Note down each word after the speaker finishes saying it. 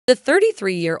The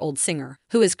 33-year-old singer,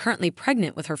 who is currently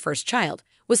pregnant with her first child,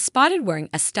 was spotted wearing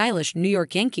a stylish New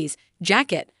York Yankees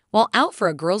jacket while out for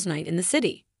a girls' night in the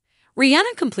city.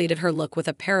 Rihanna completed her look with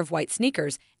a pair of white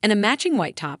sneakers and a matching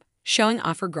white top, showing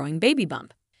off her growing baby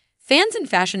bump. Fans and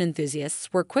fashion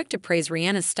enthusiasts were quick to praise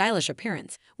Rihanna's stylish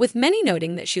appearance, with many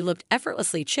noting that she looked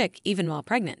effortlessly chic even while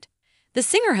pregnant. The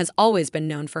singer has always been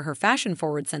known for her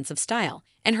fashion-forward sense of style,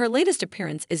 and her latest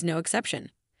appearance is no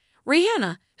exception.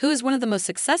 Rihanna, who is one of the most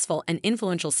successful and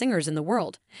influential singers in the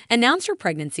world, announced her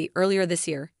pregnancy earlier this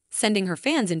year, sending her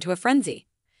fans into a frenzy.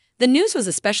 The news was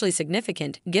especially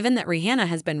significant given that Rihanna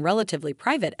has been relatively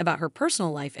private about her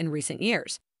personal life in recent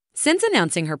years. Since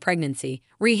announcing her pregnancy,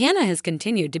 Rihanna has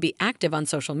continued to be active on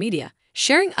social media,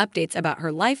 sharing updates about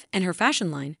her life and her fashion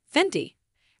line, Fenty.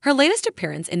 Her latest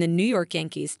appearance in the New York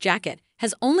Yankees jacket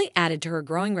has only added to her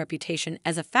growing reputation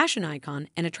as a fashion icon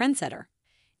and a trendsetter.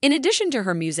 In addition to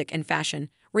her music and fashion,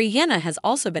 Rihanna has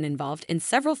also been involved in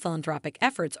several philanthropic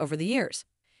efforts over the years.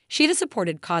 She has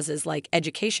supported causes like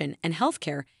education and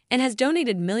healthcare and has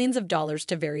donated millions of dollars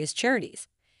to various charities.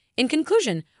 In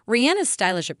conclusion, Rihanna's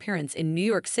stylish appearance in New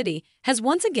York City has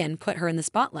once again put her in the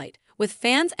spotlight, with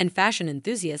fans and fashion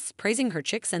enthusiasts praising her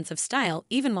chic sense of style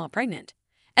even while pregnant.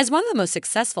 As one of the most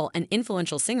successful and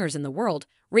influential singers in the world,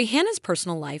 Rihanna's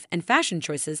personal life and fashion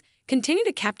choices continue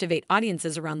to captivate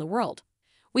audiences around the world.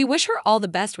 We wish her all the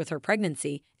best with her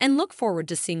pregnancy and look forward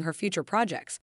to seeing her future projects.